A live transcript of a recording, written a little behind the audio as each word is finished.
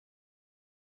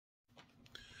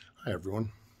Hi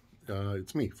everyone,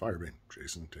 it's me, Firebane.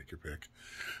 Jason, take your pick.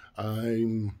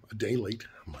 I'm a day late.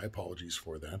 My apologies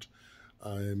for that.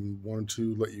 I wanted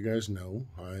to let you guys know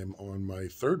I'm on my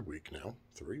third week now,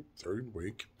 third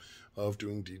week of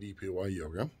doing DDPY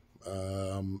yoga.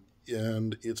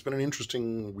 And it's been an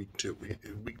interesting week too.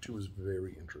 Week two is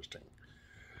very interesting.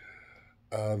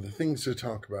 The things to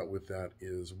talk about with that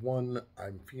is one,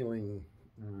 I'm feeling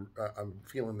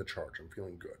the charge. I'm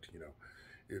feeling good.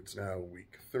 It's now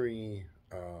week three,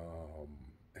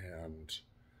 and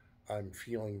I'm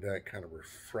feeling that kind of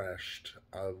refreshed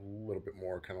a little bit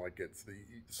more. Kind of like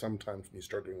sometimes when you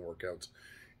start doing workouts,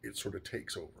 it sort of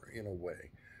takes over in a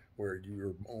way where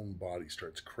your own body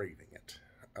starts craving it.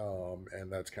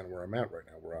 And that's kind of where I'm at right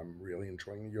now, where I'm really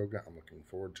enjoying the yoga. I'm looking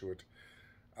forward to it.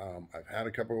 I've had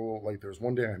a couple, like there's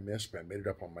one day I missed, but I made it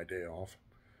up on my day off.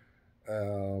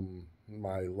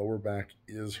 My lower back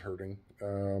is hurting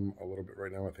a little bit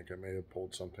right now. I think I may have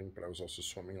pulled something, but I was also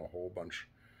swimming a whole bunch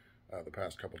the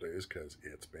past couple days because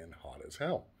it's been hot as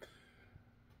hell.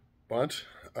 But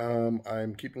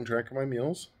I'm keeping track of my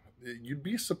meals. You'd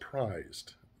be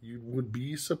surprised. You would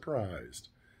be surprised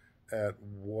at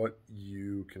what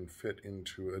you can fit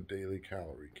into a daily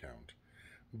calorie count.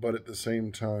 But at the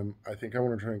same time, I think I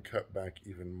want to try and cut back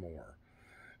even more.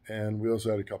 And we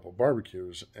also had a couple of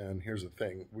barbecues. And here's the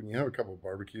thing, when you have a couple of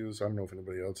barbecues, I don't know if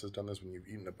anybody else has done this, when you've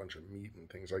eaten a bunch of meat and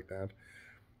things like that.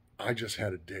 I just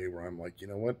had a day where I'm like, you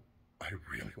know what? I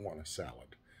really want a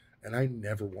salad. And I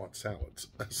never want salads.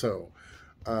 So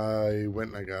I went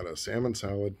and I got a salmon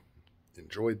salad,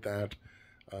 enjoyed that.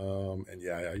 And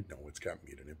yeah, I know it's got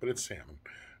meat in it, but it's salmon.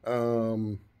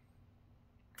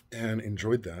 And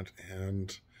enjoyed that.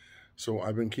 And so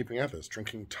I've been keeping at this,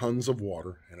 drinking tons of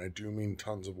water, and I do mean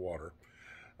tons of water.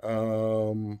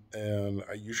 And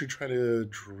I usually try to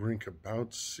drink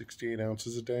about 68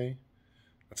 ounces a day.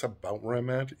 That's about where I'm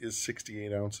at, is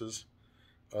 68 ounces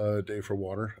a day for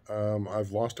water.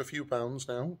 I've lost a few pounds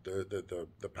now. The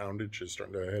poundage is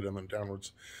starting to head in and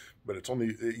downwards, but it's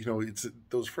only, it's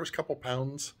those first couple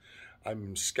pounds.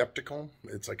 I'm skeptical.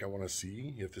 It's like I want to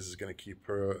see if this is going to keep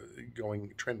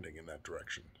trending in that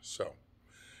direction. So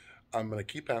I'm going to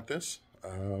keep at this.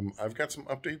 I've got some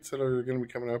updates that are going to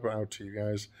be coming out to you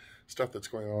guys. Stuff that's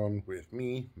going on with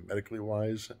me, medically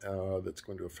wise, that's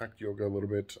going to affect yoga a little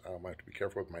bit. I have to be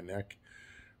careful with my neck,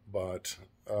 but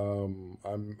I'm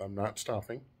not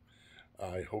stopping.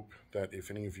 I hope that if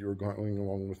any of you are going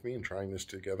along with me and trying this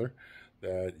together,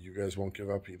 that you guys won't give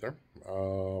up either.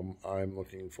 I'm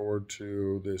looking forward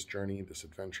to this journey, this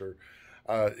adventure,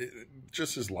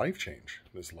 just this life change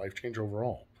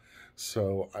overall.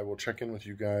 So I will check in with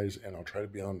you guys, and I'll try to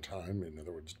be on time. In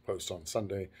other words, post on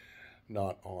Sunday,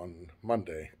 not on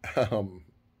Monday,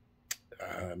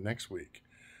 next week.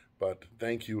 But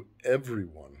thank you,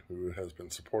 everyone who has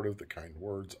been supportive, the kind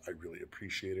words. I really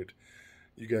appreciate it.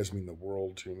 You guys mean the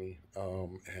world to me.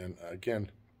 And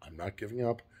again, I'm not giving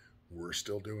up. We're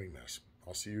still doing this.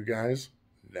 I'll see you guys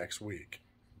next week.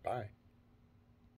 Bye.